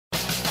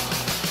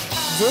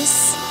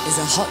This is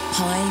a Hot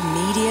Pie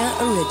Media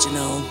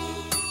original.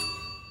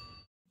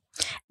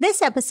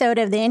 This episode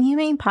of the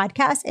Inhumane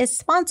Podcast is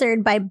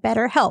sponsored by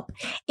BetterHelp,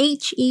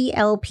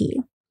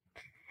 H-E-L-P.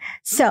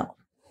 So,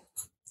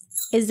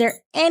 is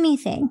there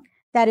anything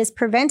that is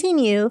preventing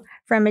you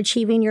from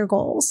achieving your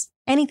goals?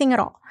 Anything at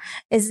all?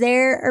 Is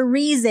there a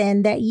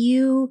reason that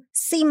you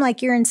seem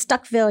like you're in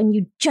Stuckville and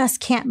you just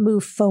can't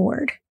move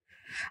forward?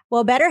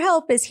 Well,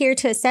 BetterHelp is here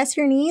to assess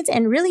your needs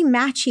and really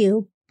match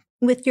you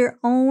with your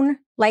own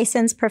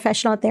licensed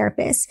professional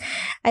therapist.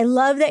 I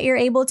love that you're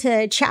able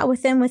to chat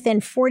with them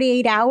within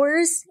 48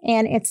 hours,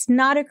 and it's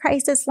not a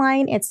crisis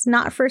line. It's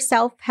not for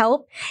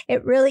self-help.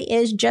 It really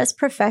is just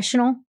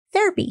professional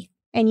therapy.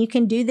 And you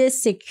can do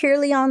this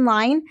securely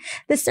online.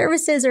 The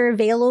services are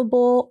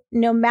available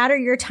no matter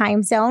your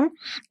time zone.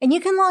 And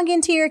you can log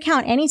into your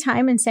account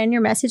anytime and send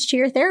your message to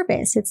your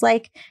therapist. It's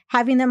like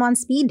having them on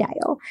speed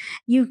dial.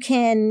 You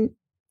can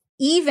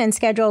even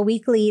schedule a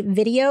weekly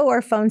video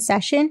or phone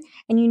session,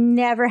 and you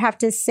never have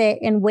to sit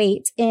and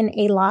wait in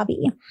a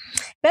lobby.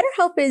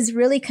 BetterHelp is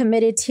really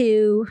committed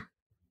to,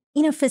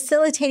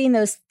 facilitating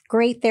those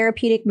great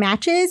therapeutic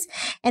matches,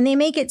 and they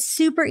make it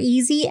super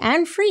easy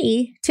and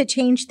free to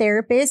change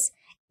therapists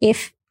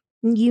if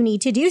you need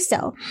to do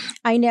so.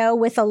 I know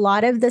with a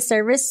lot of the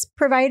service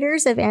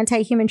providers of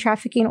anti-human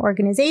trafficking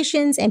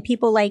organizations and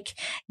people like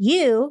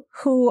you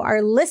who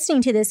are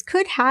listening to this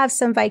could have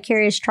some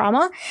vicarious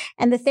trauma,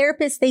 and the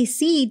therapists they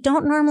see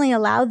don't normally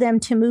allow them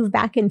to move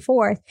back and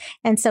forth.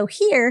 And so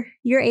here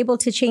you're able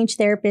to change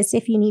therapists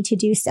if you need to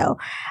do so,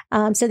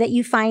 so that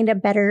you find a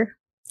better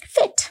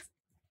fit.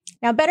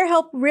 Now,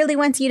 BetterHelp really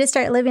wants you to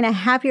start living a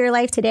happier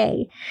life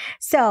today.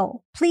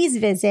 So please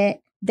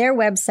visit their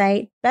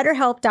website,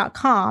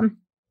 betterhelp.com.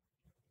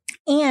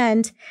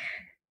 And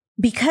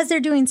because they're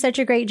doing such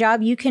a great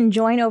job, you can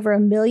join over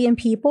 1 million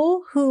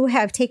people who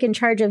have taken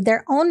charge of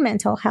their own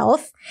mental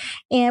health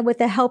and with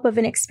the help of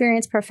an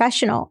experienced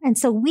professional. And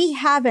so we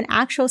have an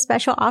actual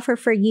special offer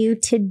for you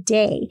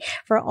today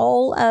for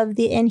all of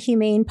the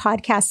Inhumane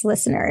Podcast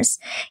listeners.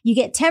 You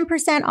get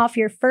 10% off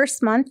your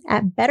first month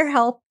at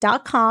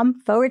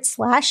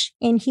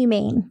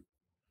betterhelp.com/inhumane.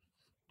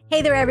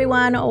 Hey there,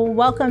 everyone.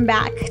 Welcome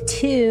back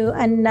to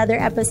another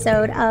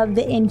episode of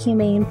the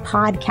Inhumane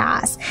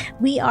Podcast.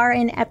 We are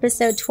in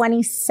episode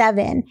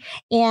 27,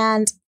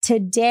 and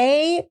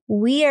today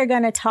we are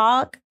going to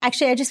talk.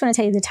 Actually, I just want to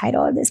tell you the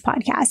title of this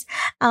podcast.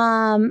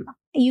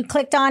 You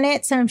clicked on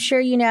it, so I'm sure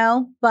you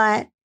know,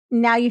 but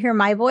now you hear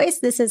my voice.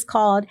 This is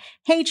called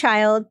Hey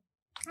Child,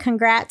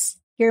 Congrats,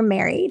 You're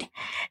Married.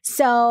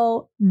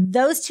 So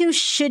those two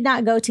should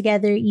not go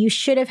together. You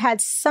should have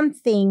had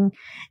something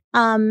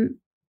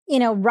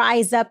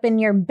rise up in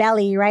your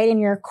belly, right? In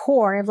your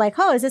core of like,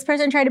 oh, is this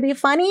person trying to be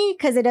funny?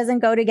 Because it doesn't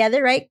go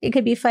together, right? It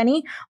could be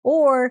funny,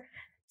 or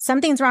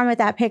something's wrong with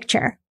that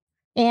picture.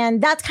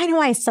 And that's kind of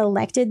why I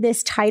selected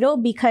this title,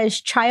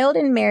 because child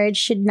and marriage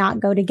should not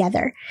go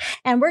together.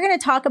 And we're going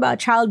to talk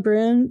about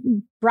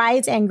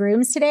brides and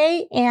grooms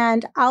today.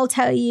 And I'll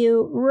tell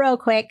you real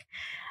quick,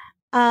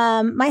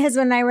 my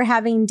husband and I were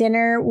having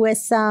dinner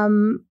with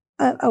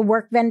a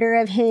work vendor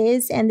of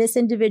his, and this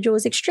individual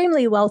was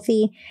extremely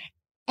wealthy.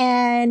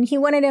 And he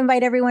wanted to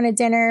invite everyone to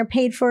dinner,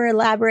 paid for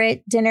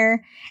elaborate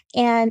dinner.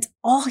 And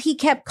all he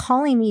kept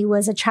calling me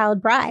was a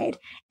child bride.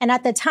 And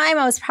at the time,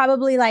 I was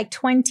probably like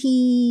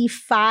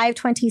 25,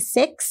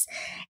 26.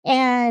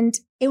 And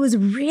it was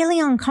really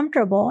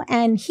uncomfortable.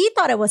 And he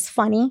thought it was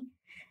funny.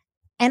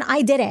 And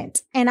I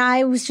didn't. And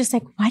I was just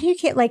like, why do you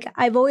care? Like,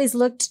 I've always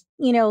looked,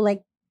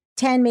 like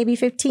 10, maybe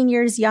 15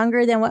 years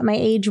younger than what my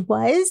age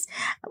was,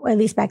 or at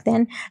least back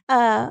then.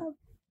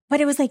 But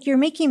it was like, you're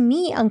making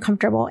me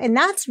uncomfortable. And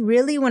that's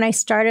really when I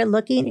started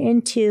looking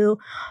into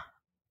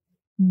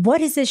what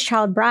is this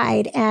child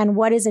bride and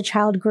what is a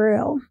child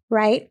groom,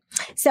 right?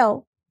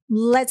 So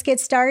let's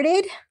get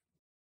started.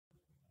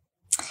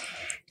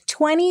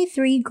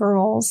 23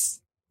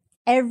 girls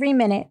every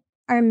minute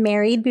are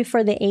married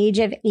before the age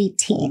of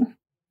 18.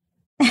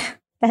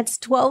 That's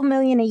 12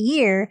 million a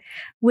year,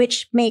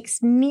 which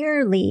makes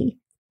nearly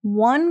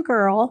one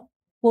girl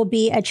will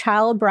be a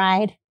child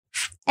bride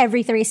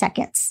every 3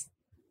 seconds.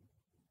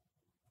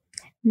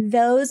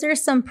 Those are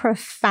some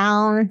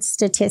profound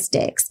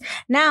statistics.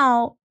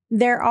 Now,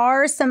 there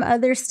are some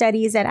other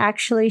studies that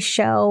actually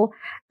show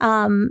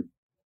a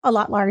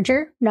lot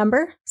larger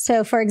number.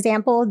 So, for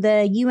example,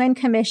 the UN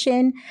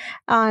Commission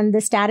on the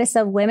Status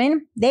of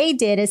Women, they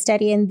did a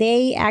study and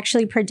they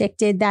actually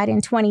predicted that in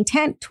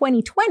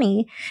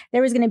 2020,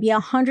 there was going to be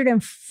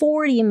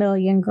 140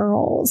 million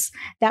girls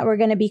that were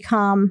going to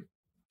become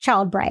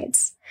child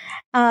brides.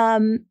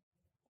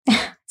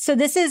 So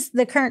this is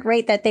the current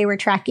rate that they were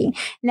tracking.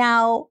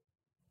 Now,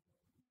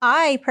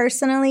 I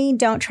personally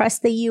don't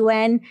trust the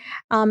UN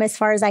as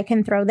far as I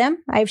can throw them.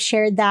 I've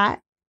shared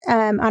that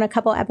on a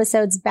couple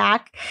episodes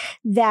back,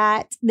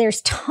 that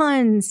there's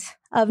tons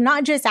of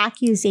not just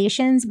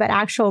accusations, but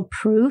actual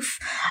proof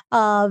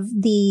of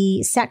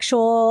the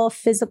sexual,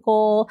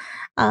 physical,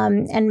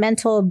 and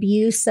mental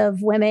abuse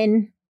of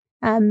women,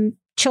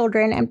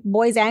 children, and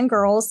boys and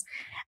girls,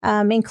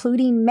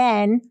 including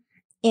men.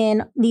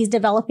 in these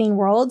developing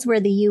worlds where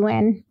the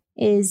UN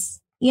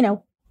is,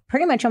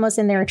 pretty much almost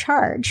in their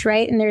charge,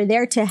 right? And they're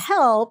there to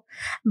help,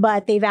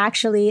 but they've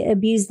actually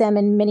abused them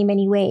in many,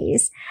 many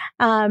ways.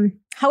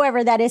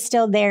 However, that is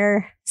still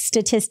their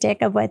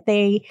statistic of what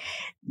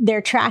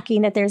they're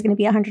tracking, that there's going to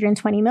be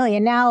 120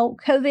 million. Now,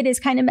 COVID has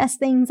kind of messed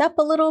things up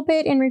a little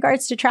bit in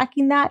regards to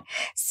tracking that.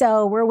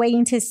 So we're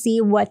waiting to see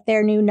what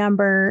their new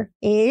number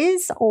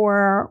is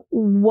or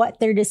what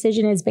their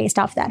decision is based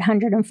off that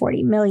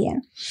 140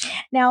 million.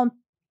 Now,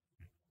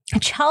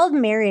 child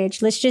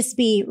marriage, let's just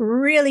be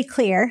really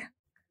clear.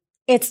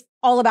 It's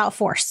all about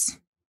force.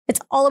 It's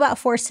all about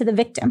force to the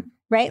victim,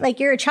 right? Like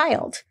you're a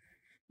child.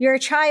 You're a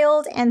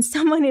child and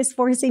someone is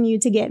forcing you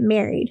to get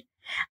married.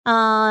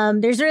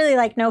 There's really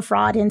like no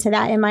fraud into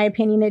that. In my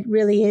opinion, it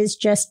really is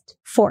just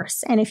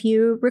force. And if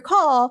you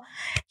recall,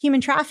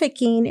 human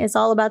trafficking is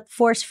all about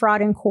force,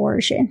 fraud, and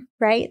coercion,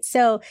 right?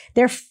 So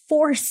they're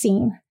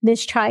forcing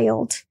this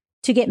child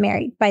to get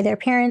married by their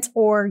parents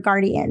or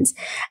guardians.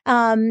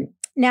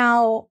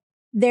 Now,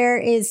 there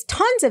is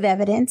tons of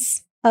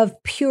evidence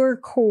of pure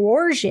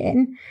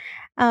coercion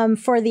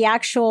for the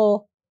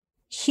actual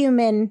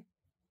human,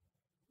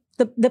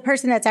 the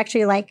person that's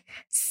actually like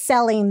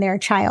selling their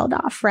child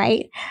off,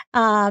 right?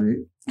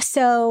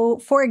 So,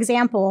 for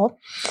example,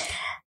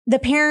 the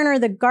parent or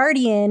the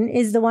guardian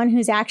is the one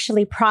who's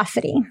actually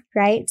profiting,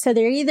 right? So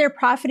they're either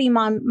profiting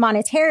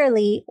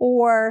monetarily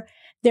or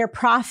they're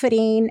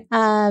profiting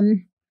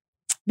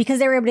because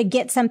they were able to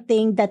get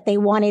something that they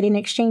wanted in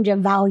exchange of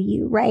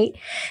value, right?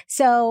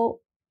 So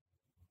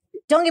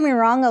don't get me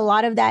wrong, a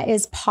lot of that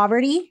is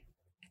poverty.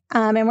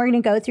 And we're going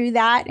to go through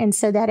that. And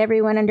so that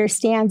everyone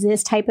understands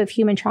this type of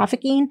human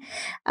trafficking.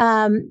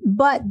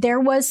 But there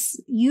was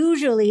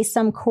usually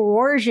some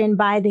coercion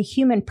by the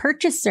human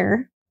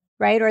purchaser,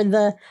 right? Or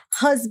the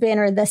husband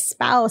or the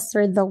spouse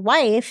or the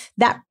wife,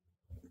 that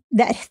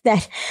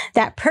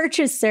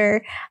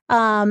purchaser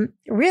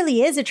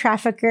really is a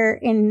trafficker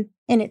in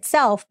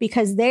itself,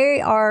 because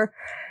they are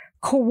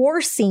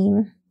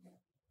coercing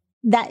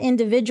that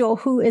individual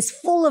who is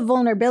full of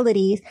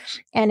vulnerability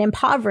and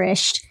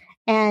impoverished,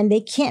 and they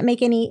can't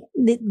make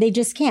they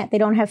just can't. They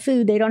don't have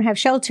food. They don't have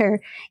shelter.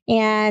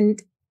 And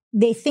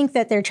they think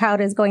that their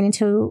child is going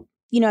into,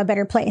 a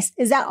better place.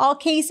 Is that all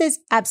cases?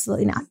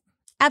 Absolutely not.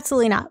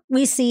 Absolutely not.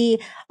 We see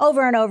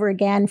over and over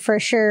again, for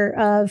sure,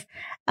 of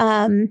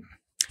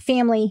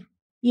family,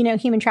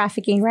 human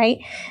trafficking, right?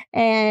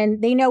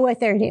 And they know what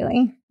they're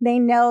doing. They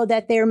know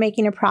that they're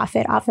making a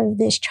profit off of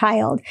this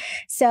child.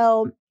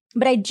 So,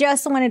 but I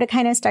just wanted to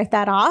kind of start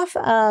that off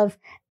of,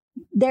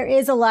 there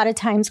is a lot of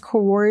times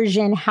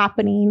coercion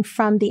happening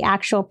from the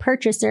actual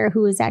purchaser,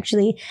 who is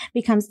actually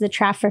becomes the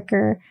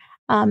trafficker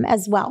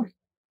as well.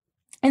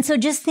 And so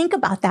just think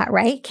about that,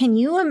 right? Can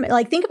you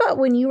think about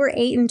when you were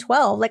 8 and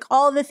 12, like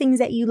all the things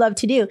that you love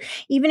to do,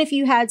 even if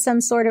you had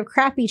some sort of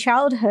crappy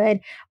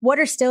childhood, what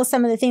are still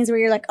some of the things where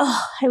you're like,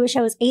 oh, I wish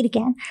I was 8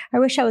 again. I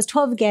wish I was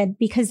 12 again,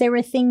 because there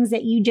were things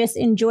that you just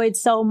enjoyed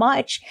so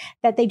much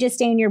that they just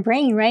stay in your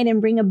brain, right? And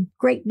bring a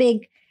great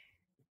big,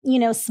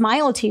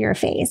 smile to your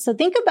face. So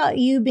think about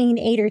you being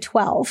 8 or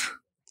 12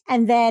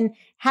 and then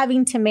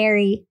having to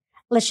marry,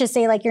 let's just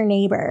say like your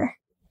neighbor,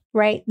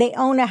 right? They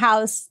own a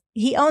house.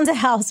 He owns a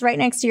house right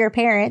next to your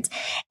parents,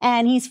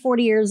 and he's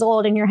 40 years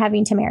old and you're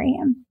having to marry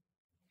him.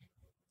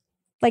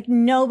 Like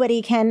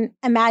nobody can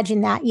imagine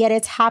that, yet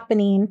it's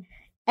happening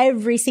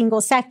every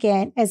single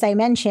second, as I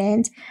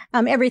mentioned,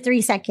 every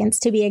 3 seconds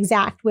to be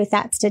exact with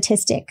that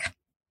statistic.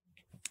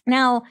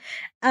 Now,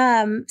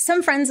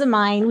 some friends of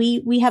mine,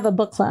 we have a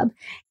book club,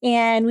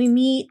 and we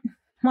meet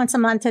once a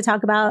month to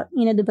talk about,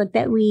 the book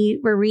that we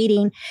were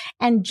reading.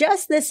 And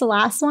just this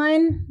last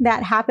one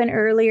that happened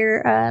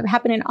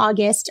happened in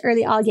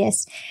early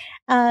August.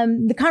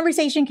 The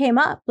conversation came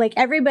up, like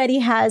everybody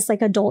has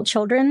like adult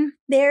children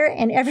there,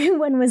 and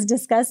everyone was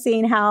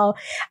discussing how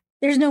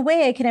there's no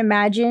way I can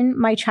imagine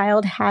my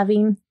child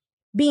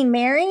being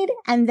married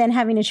and then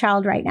having a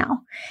child right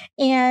now.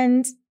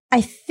 And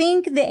I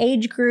think the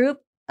age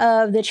group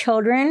of the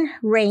children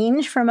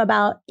range from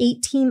about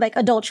 18, like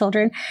adult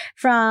children,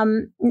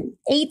 from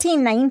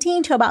 18,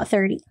 19 to about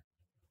 30.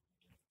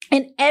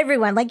 And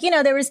everyone,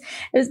 it was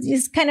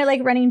just kind of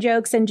like running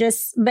jokes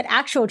but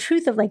actual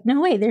truth of like,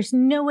 no way, there's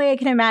no way I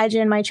can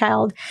imagine my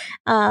child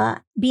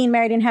being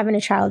married and having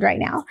a child right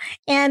now.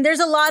 And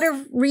there's a lot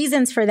of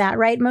reasons for that,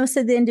 right? Most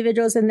of the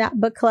individuals in that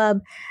book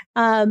club,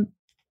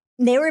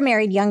 they were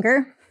married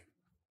younger.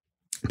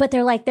 But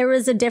they're like, there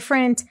was a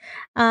different,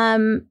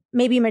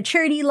 maybe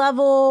maturity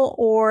level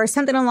or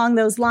something along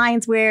those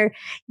lines where,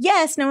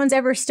 yes, no one's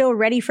ever still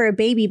ready for a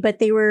baby, but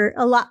they were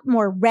a lot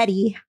more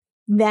ready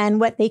than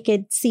what they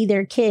could see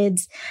their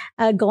kids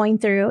going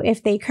through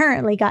if they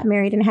currently got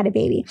married and had a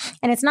baby.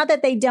 And it's not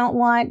that they don't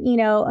want,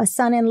 a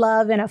son in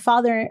love and a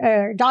father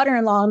or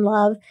daughter-in-law in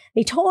love.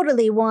 They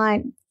totally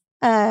want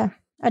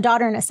a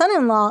daughter and a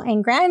son-in-law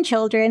and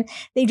grandchildren.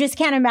 They just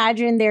can't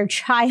imagine their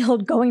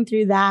child going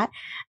through that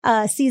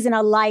season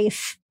of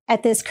life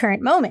at this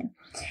current moment.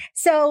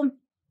 So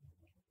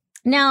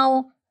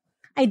now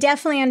I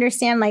definitely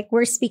understand, like,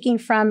 we're speaking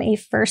from a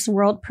first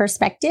world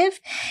perspective,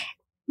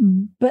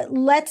 but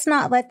let's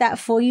not let that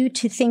fool you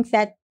to think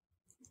that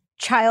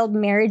child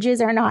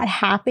marriages are not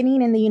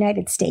happening in the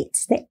United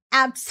States. They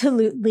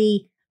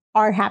absolutely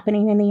are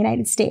happening in the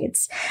United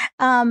States.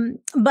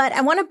 But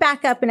I want to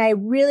back up, and I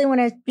really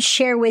want to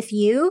share with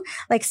you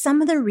like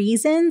some of the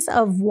reasons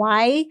of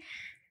why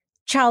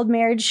child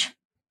marriage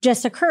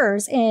just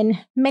occurs in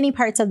many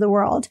parts of the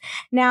world.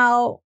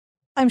 Now,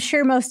 I'm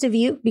sure most of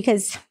you,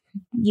 because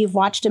you've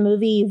watched a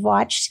movie, you've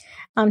watched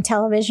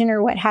television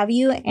or what have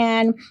you,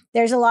 and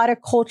there's a lot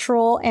of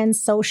cultural and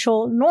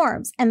social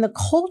norms. And the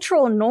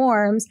cultural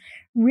norms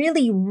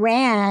really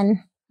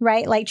ran,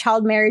 right, like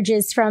child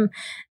marriages from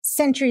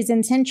centuries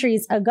and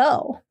centuries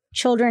ago.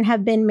 Children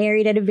have been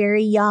married at a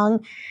very young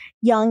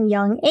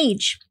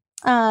age.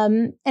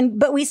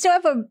 But we still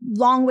have a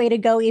long way to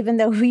go, even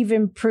though we've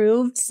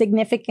improved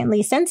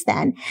significantly since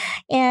then.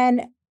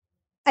 And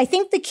I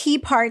think the key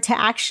part to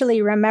actually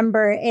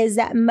remember is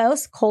that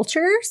most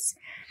cultures,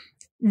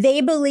 they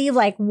believe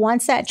like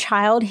once that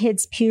child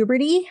hits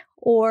puberty,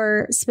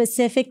 or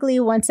specifically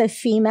once a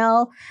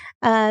female,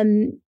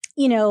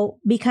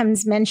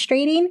 becomes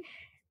menstruating,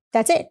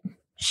 that's it.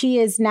 She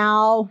is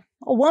now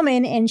a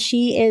woman and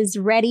she is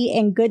ready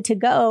and good to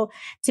go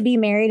to be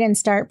married and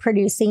start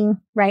producing,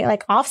 right,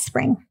 like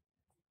offspring.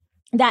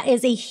 That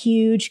is a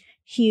huge,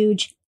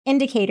 huge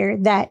indicator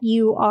that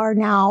you are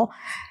now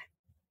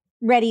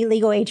ready,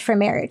 legal age for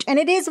marriage. And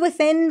it is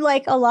within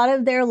like a lot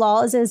of their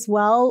laws as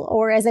well.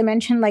 Or as I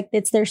mentioned, like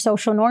it's their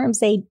social norms.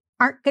 They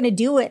aren't going to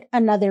do it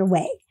another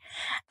way.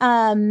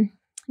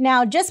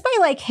 Now, just by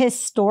like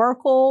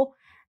historical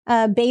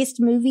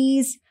based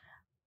movies,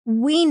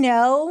 we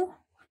know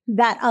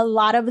that a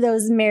lot of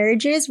those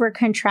marriages were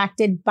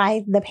contracted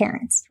by the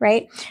parents,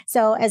 right?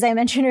 So as I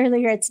mentioned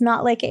earlier, it's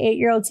not like an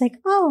 8-year-old's like,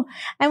 oh,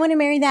 I want to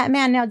marry that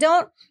man. Now,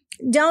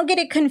 don't get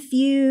it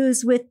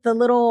confused with the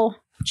little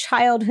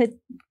childhood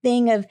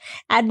thing of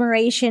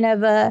admiration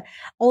of a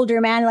older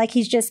man, like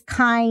he's just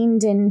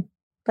kind and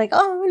like,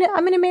 oh,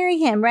 I'm going to marry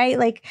him, right?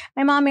 Like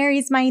my mom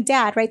marries my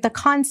dad, right? The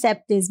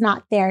concept is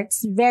not there.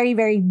 It's very,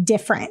 very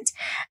different.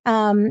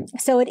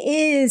 So it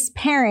is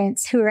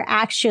parents who are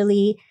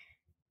actually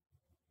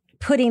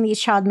putting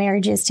these child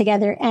marriages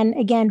together and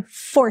again,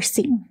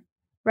 forcing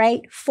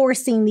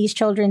these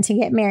children to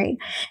get married.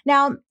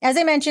 Now, as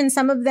I mentioned,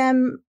 some of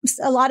them,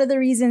 a lot of the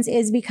reasons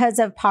is because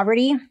of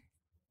poverty.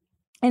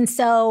 And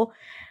so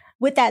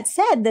with that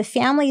said, the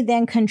family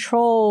then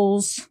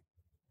controls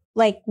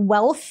like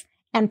wealth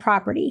and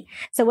property.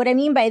 So what I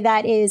mean by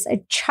that is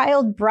a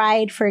child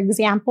bride, for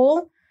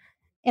example,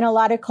 in a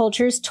lot of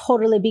cultures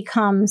totally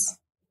becomes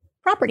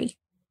property.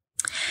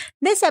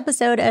 This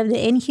episode of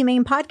the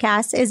Inhumane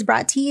Podcast is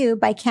brought to you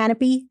by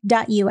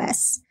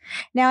Canopy.us.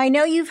 Now, I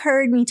know you've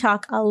heard me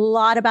talk a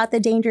lot about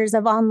the dangers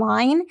of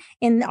online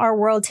in our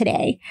world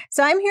today.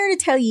 So I'm here to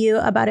tell you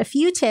about a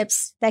few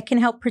tips that can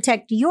help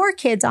protect your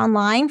kids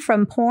online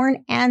from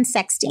porn and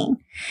sexting.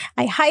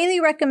 I highly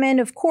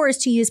recommend, of course,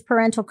 to use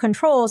parental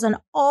controls on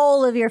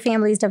all of your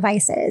family's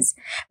devices.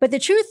 But the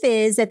truth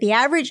is that the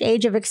average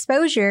age of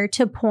exposure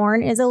to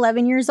porn is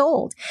 11 years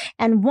old,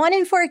 and 1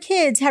 in 4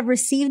 kids have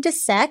received a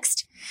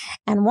sext,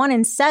 and 1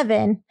 in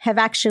 7 have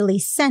actually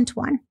sent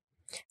one.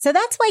 So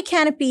that's why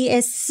Canopy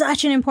is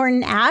such an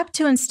important app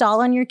to install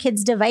on your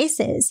kids'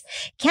 devices.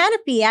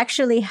 Canopy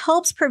actually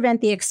helps prevent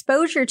the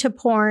exposure to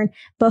porn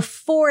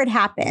before it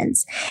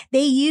happens.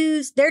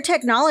 Their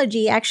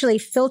technology actually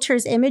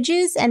filters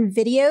images and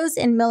videos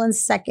in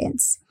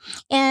milliseconds.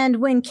 And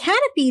when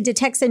Canopy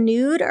detects a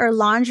nude or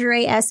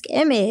lingerie-esque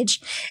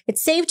image,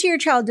 it's saved to your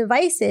child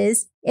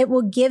devices. It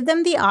will give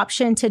them the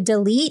option to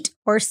delete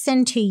or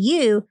send to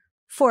you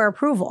for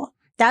approval.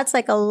 That's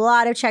like a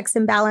lot of checks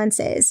and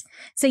balances.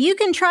 So you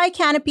can try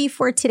Canopy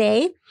for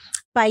today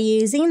by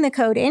using the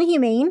code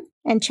INHUMANE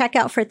and check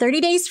out for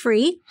 30 days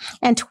free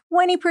and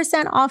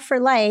 20% off for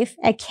life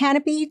at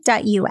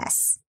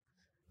Canopy.us.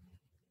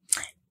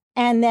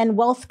 And then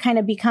wealth kind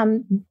of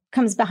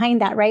comes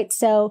behind that, right?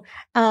 So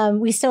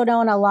we still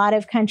know in a lot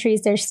of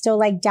countries, there's still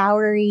like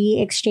dowry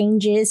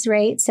exchanges,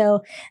 right?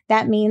 So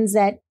that means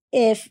that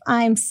if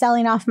I'm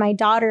selling off my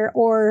daughter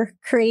or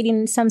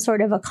creating some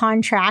sort of a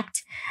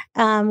contract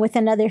with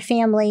another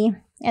family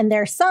and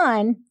their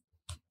son,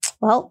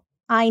 well,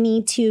 I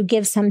need to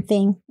give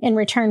something in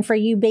return for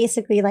you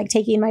basically like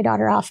taking my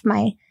daughter off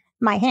my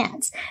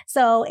hands.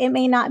 So it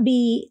may not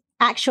be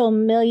actual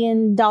 $1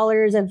 million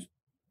of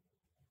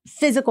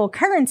physical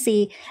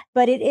currency,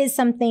 but it is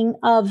something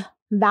of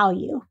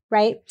value,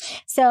 right?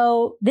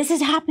 So this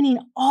is happening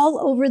all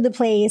over the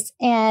place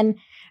and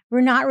we're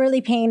not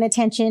really paying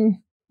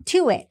attention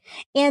to it.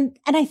 And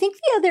I think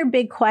the other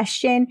big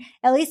question,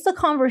 at least the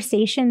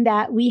conversation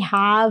that we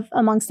have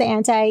amongst the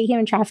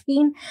anti-human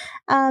trafficking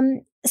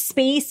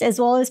space, as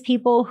well as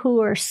people who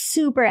are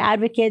super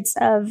advocates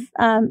of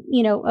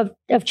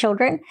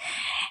children.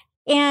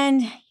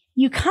 And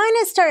you kind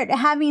of start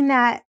having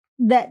that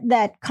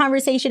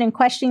conversation and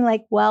questioning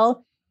like,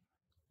 well,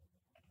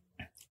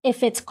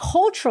 if it's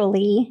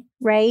culturally,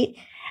 right,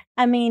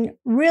 I mean,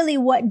 really,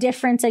 what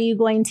difference are you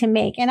going to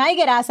make? And I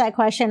get asked that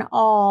question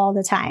all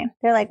the time.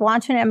 They're like, well,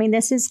 Antoinette, I mean,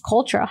 this is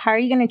cultural. How are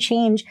you going to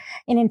change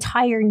an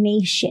entire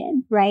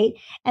nation, right?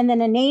 And then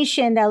a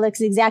nation that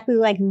looks exactly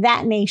like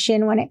that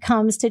nation when it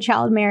comes to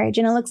child marriage,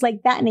 and it looks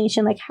like that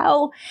nation. Like,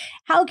 how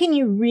can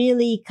you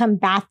really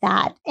combat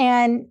that?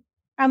 And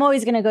I'm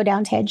always going to go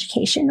down to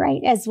education,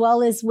 right? As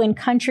well as when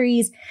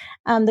countries,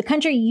 the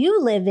country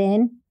you live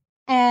in,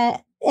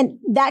 and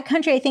that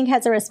country, I think,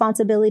 has a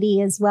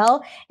responsibility as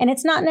well. And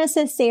it's not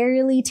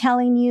necessarily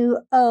telling you,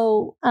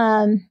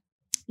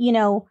 you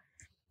know,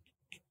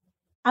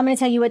 I'm going to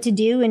tell you what to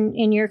do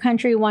in your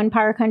country, one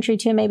power country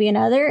to maybe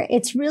another.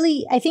 It's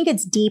really, I think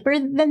it's deeper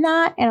than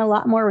that and a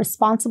lot more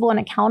responsible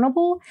and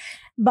accountable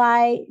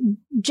by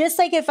just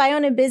like if I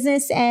own a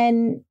business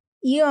and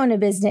you own a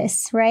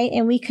business, right?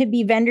 And we could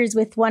be vendors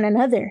with one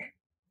another.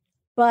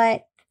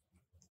 But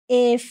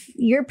if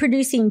you're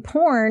producing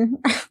porn,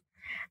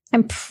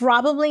 I'm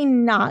probably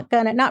not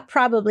going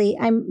to,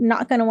 I'm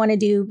not going to want to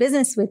do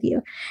business with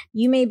you.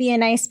 You may be a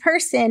nice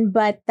person,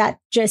 but that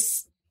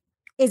just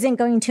isn't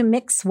going to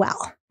mix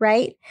well,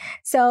 right?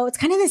 So it's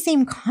kind of the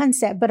same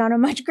concept, but on a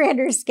much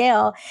grander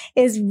scale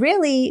is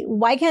really,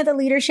 why can't the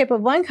leadership of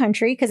one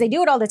country, because they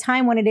do it all the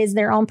time when it is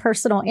their own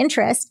personal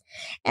interest.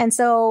 And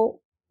so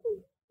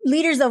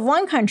leaders of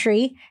one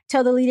country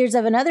tell the leaders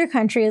of another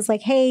country is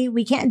like, hey,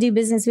 we can't do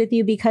business with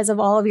you because of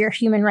all of your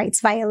human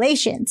rights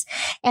violations.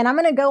 And I'm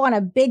going to go on a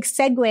big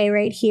segue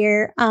right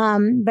here.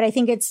 But I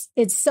think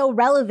it's so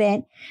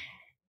relevant.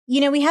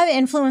 You know, we have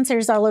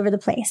influencers all over the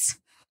place,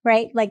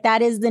 right? Like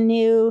that is the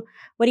new,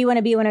 what do you want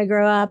to be when I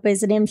grow up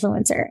as an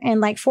influencer? And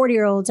like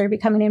 40-year-olds are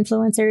becoming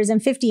influencers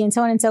and 50 and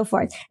so on and so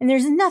forth. And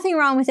there's nothing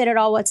wrong with it at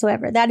all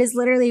whatsoever. That is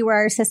literally where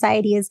our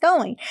society is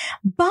going.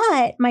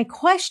 But my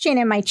question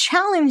and my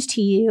challenge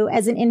to you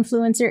as an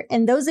influencer,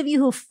 and those of you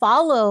who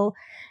follow,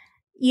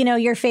 you know,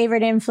 your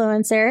favorite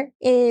influencer,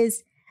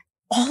 is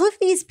all of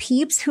these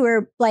peeps who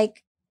are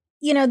like,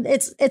 you know,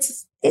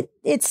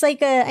 it's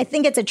like I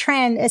think it's a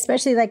trend,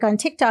 especially like on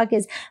TikTok,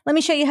 is let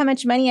me show you how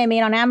much money I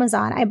made on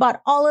Amazon. I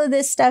bought all of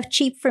this stuff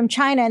cheap from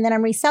China and then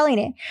I'm reselling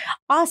it.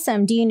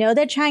 Awesome. Do you know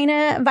that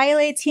China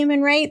violates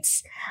human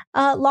rights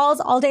laws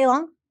all day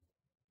long?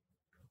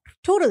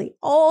 Totally.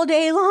 All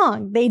day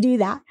long. They do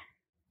that.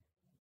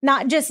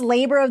 Not just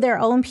labor of their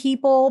own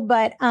people,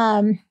 but,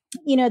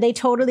 you know, they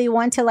totally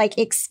want to like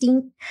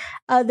extinct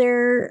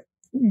other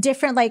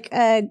different like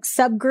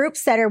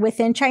subgroups that are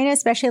within China,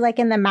 especially like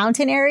in the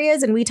mountain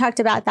areas. And we talked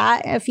about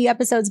that a few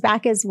episodes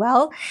back as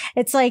well.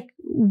 It's like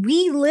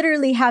we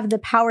literally have the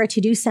power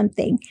to do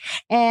something.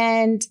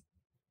 And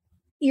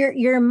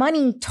your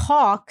money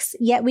talks,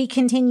 yet we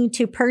continue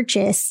to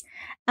purchase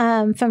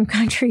from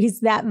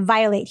countries that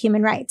violate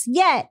human rights.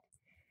 Yet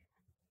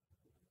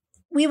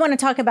we want to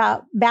talk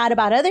about bad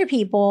about other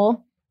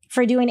people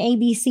for doing A,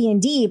 B, C,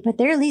 and D, but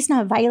they're at least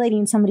not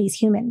violating somebody's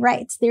human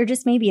rights. They're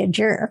just maybe a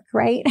jerk,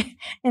 right?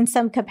 In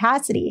some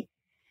capacity.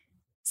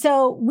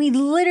 So we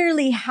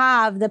literally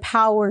have the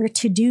power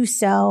to do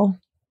so.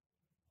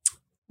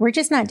 We're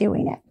just not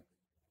doing it.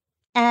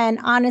 And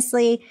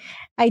honestly,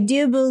 I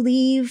do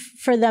believe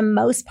for the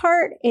most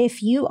part,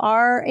 if you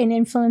are an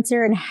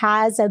influencer and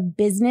has a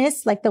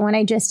business like the one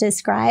I just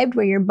described,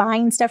 where you're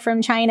buying stuff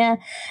from China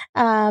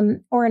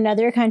or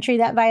another country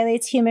that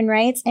violates human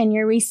rights and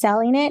you're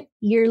reselling it,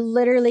 you're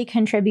literally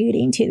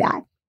contributing to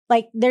that.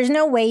 Like there's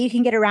no way you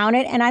can get around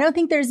it. And I don't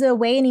think there's a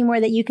way anymore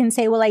that you can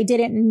say, well, I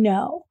didn't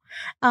know.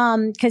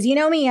 Because you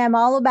know me, I'm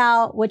all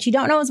about what you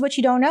don't know is what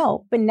you don't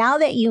know. But now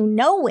that you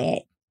know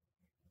it,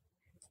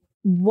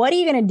 what are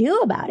you going to do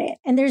about it?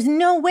 And there's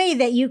no way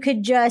that you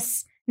could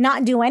just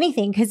not do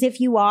anything. Because if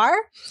you are,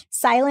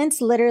 silence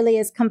literally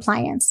is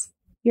compliance.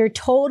 You're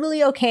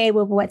totally okay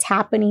with what's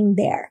happening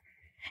there.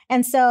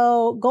 And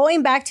so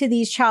going back to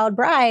these child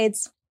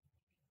brides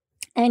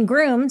and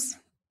grooms,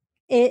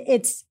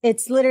 it's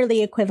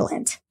literally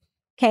equivalent.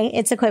 Okay.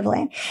 It's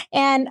equivalent.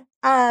 And,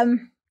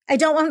 I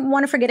don't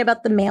want to forget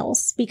about the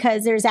males,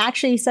 because there's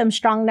actually some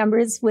strong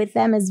numbers with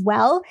them as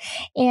well.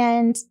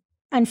 And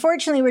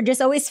unfortunately, we're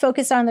just always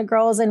focused on the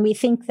girls, and we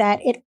think that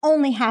it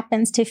only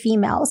happens to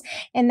females.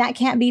 And that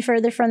can't be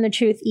further from the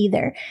truth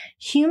either.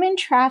 Human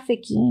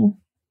trafficking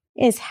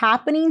is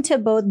happening to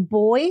both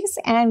boys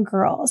and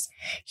girls.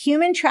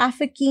 Human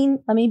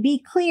trafficking, let me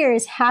be clear,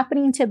 is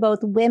happening to both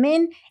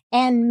women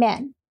and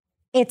men.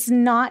 It's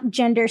not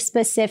gender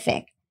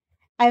specific.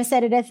 I've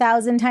said it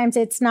 1,000 times.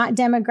 It's not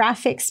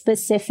demographic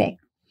specific.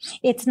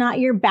 It's not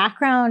your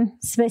background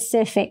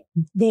specific.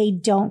 They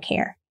don't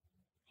care.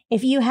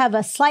 If you have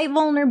a slight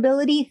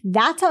vulnerability,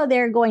 that's how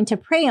they're going to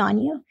prey on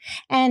you.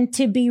 And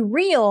to be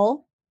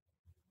real,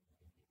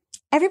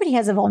 everybody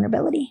has a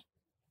vulnerability.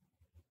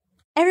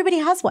 Everybody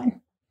has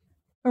one,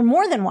 or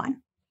more than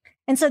one.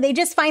 And so they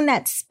just find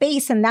that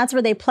space, and that's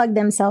where they plug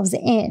themselves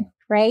in,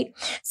 right?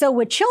 So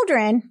with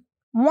children,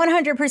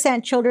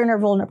 100% children are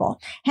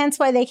vulnerable. Hence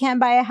why they can't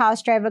buy a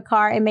house, drive a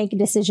car, and make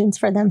decisions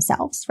for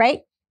themselves,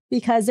 right?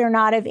 Because they're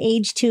not of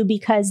age to,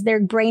 because their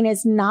brain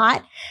is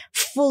not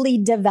fully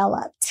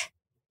developed.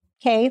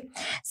 Okay.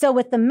 So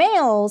with the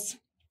males,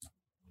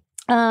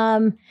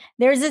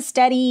 There's a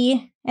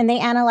study and they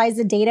analyzed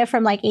the data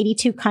from like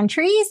 82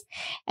 countries,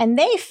 and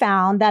they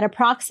found that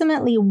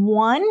approximately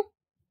 1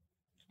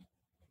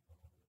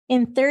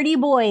 in 30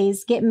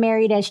 boys get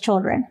married as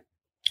children.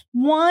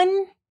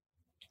 1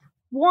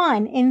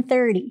 in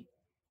 30.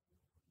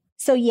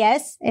 So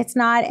yes, it's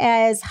not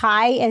as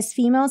high as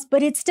females,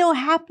 but it's still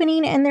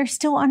happening and they're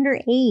still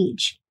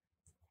underage.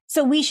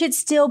 So we should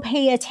still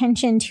pay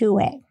attention to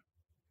it.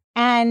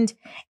 And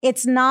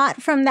it's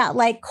not from that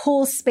like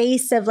cool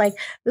space of like,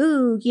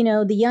 ooh, you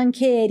know, the young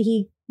kid,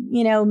 he,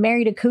 you know,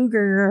 married a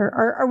cougar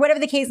or whatever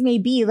the case may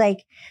be.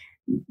 Like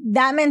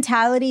that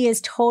mentality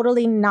is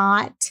totally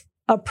not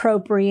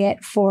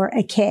appropriate for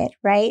a kid,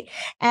 right?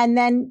 And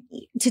then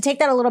to take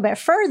that a little bit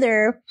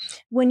further,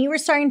 when you were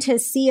starting to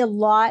see a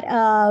lot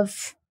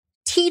of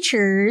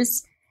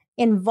teachers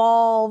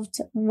involved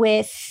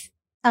with,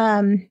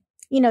 you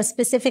know,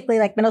 specifically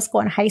like middle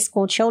school and high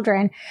school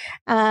children,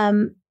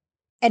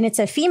 and it's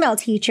a female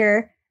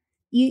teacher,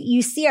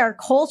 you see our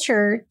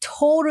culture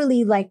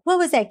totally like, what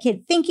was that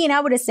kid thinking?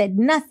 I would have said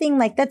nothing.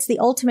 Like that's the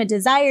ultimate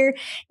desire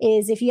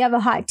is if you have a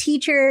hot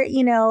teacher,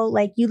 you know,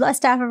 like you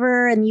lust after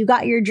her and you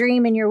got your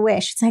dream and your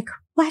wish. It's like,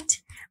 what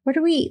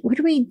are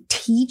we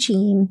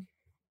teaching?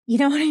 You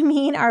know what I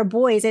mean? Our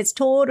boys, it's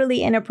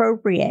totally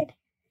inappropriate.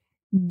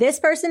 This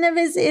person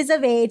is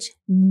of age.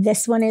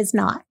 This one is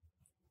not.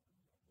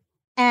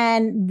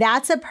 And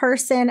that's a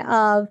person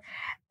of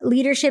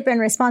leadership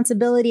and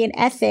responsibility and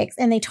ethics,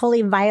 and they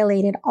totally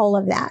violated all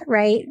of that,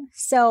 right?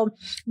 So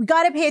we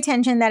got to pay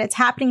attention that it's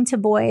happening to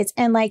boys.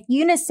 And like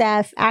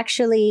UNICEF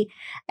actually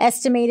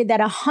estimated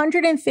that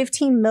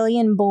 115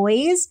 million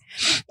boys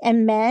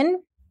and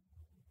men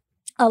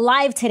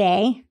alive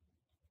today,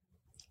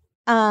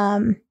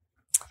 that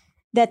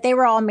they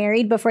were all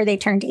married before they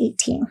turned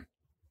 18.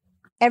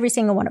 Every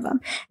single one of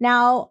them.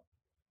 Now,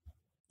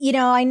 you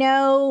know, I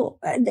know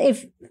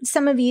if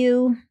some of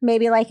you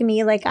maybe like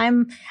me, like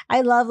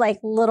I love like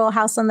Little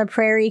House on the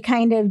Prairie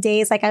kind of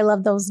days. Like I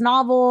love those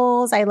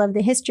novels. I love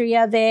the history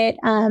of it.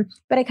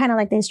 But I kind of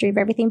like the history of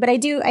everything, but I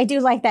do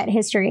like that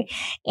history.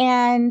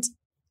 And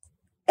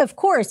of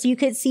course you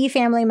could see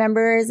family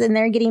members and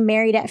they're getting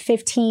married at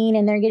 15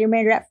 and they're getting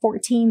married at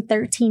 14,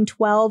 13,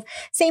 12.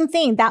 Same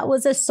thing. That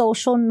was a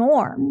social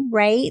norm,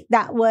 right?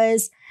 That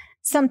was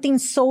something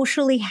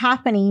socially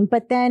happening,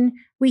 but then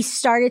we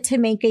started to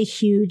make a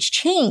huge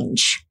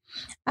change.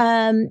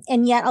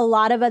 And yet a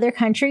lot of other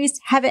countries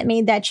haven't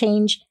made that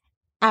change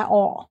at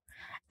all.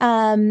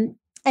 And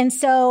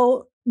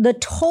so the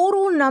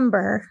total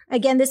number,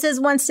 again, this is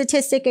one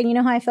statistic, and you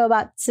know how I feel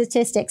about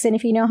statistics. And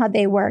if you know how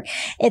they work,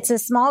 it's a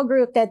small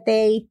group that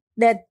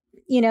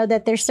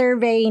they're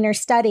surveying or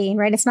studying,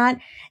 right? It's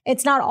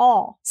not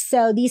all.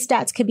 So these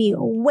stats could be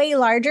way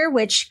larger,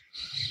 which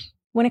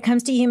when it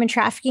comes to human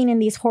trafficking and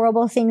these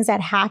horrible things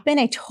that happen,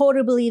 I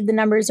totally believe the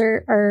numbers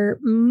are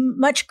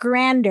much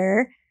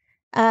grander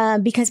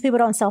because people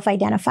don't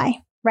self-identify,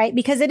 right?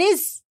 Because it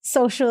is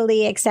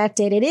socially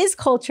accepted. It is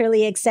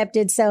culturally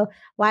accepted. So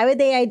why would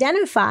they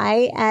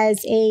identify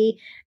as a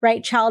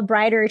child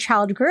bride or a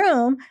child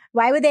groom?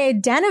 Why would they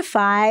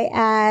identify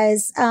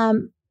as, a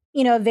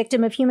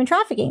victim of human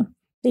trafficking?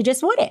 They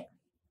just wouldn't.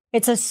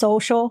 It's a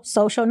social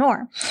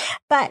norm.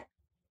 But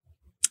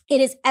it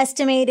is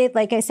estimated,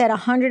 like I said,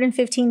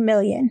 115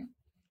 million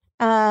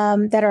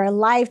that are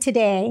alive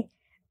today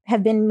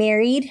have been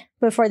married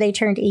before they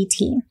turned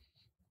 18.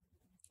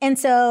 And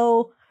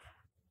so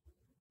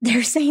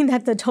they're saying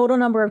that the total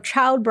number of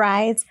child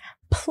brides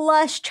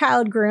plus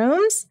child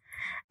grooms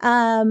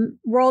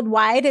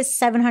worldwide is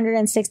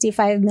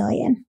 765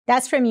 million.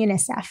 That's from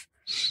UNICEF.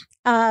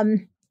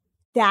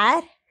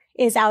 That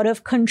is out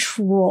of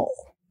control.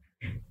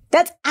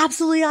 That's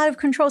absolutely out of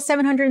control.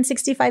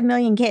 765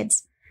 million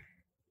kids.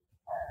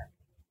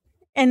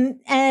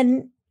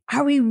 And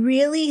are we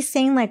really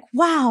saying like,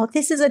 wow,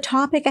 this is a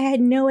topic I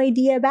had no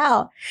idea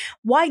about?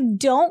 Why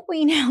don't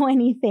we know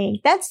anything?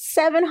 That's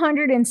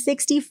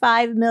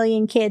 765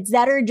 million kids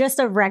that are just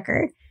of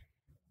record.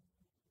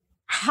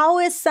 How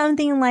is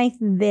something like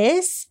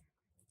this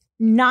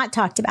not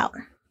talked about?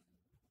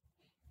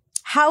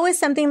 How is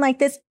something like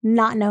this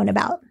not known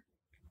about?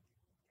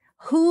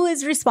 Who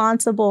is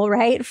responsible,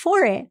 right,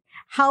 for it?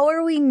 How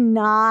are we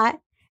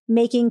not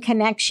making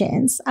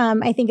connections?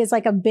 I think is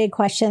like a big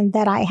question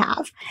that I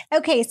have.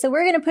 Okay, so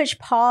we're going to push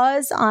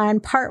pause on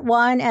part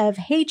 1 of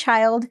Hey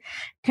Child,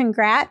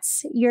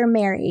 congrats, you're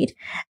married.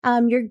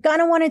 You're going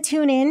to want to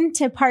tune in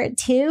to part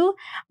 2.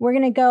 We're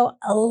going to go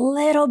a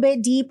little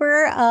bit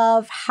deeper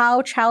of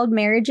how child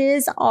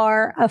marriages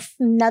are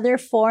another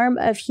form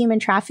of human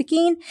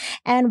trafficking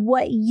and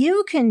what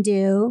you can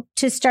do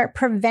to start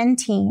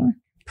preventing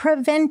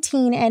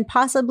and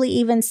possibly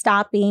even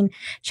stopping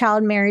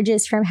child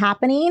marriages from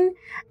happening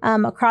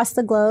across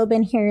the globe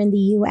and here in the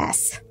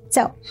U.S.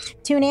 So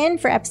tune in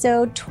for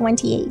episode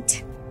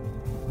 28.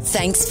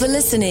 Thanks for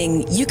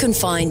listening. You can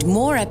find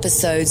more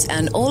episodes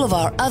and all of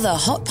our other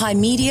Hot Pie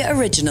Media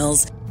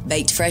originals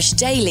baked fresh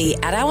daily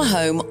at our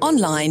home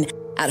online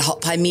at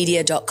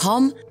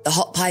hotpiemedia.com, the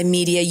Hot Pie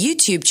Media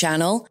YouTube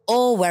channel,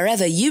 or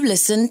wherever you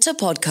listen to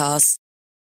podcasts.